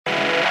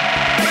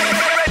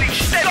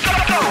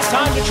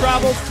to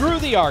travel through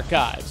the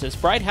archives as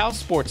Bright House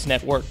Sports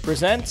Network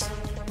presents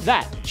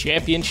That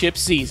Championship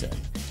Season.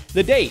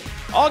 The date,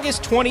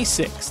 August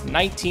 26,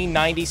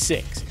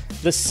 1996.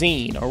 The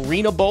scene,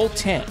 Arena Bowl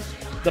 10.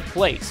 The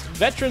place,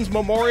 Veterans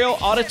Memorial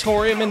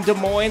Auditorium in Des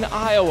Moines,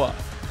 Iowa.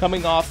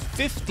 Coming off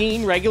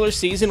 15 regular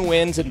season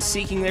wins and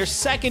seeking their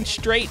second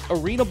straight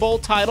Arena Bowl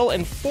title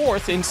and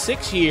fourth in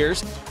 6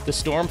 years, the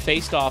Storm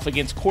faced off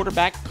against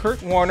quarterback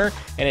Kurt Warner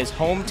and his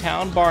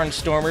hometown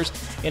Barnstormers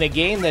in a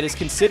game that is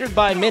considered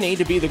by many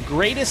to be the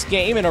greatest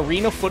game in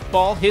arena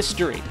football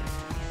history.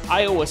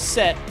 Iowa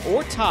set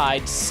or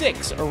tied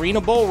 6 Arena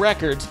Bowl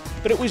records,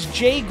 but it was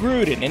Jay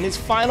Gruden in his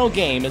final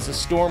game as a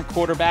Storm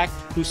quarterback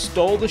who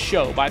stole the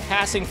show by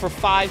passing for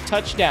 5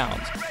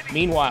 touchdowns.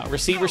 Meanwhile,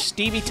 receiver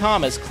Stevie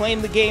Thomas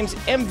claimed the game's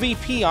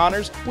MVP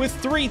honors with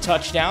 3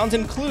 touchdowns,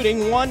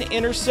 including 1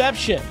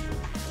 interception.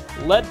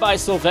 Led by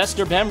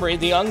Sylvester Bembry,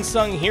 the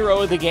unsung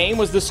hero of the game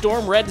was the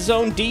Storm red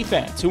zone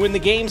defense, who in the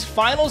game's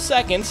final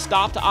seconds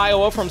stopped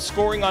Iowa from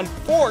scoring on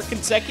 4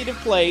 consecutive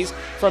plays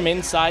from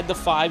inside the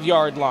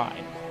 5-yard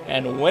line.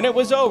 And when it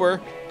was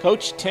over,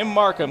 Coach Tim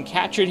Markham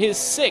captured his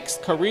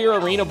 6th career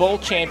Arena Bowl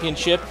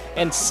championship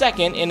and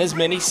 2nd in as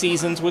many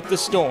seasons with the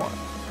Storm.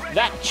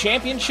 That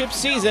championship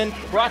season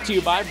brought to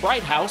you by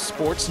Bright House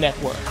Sports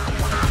Network.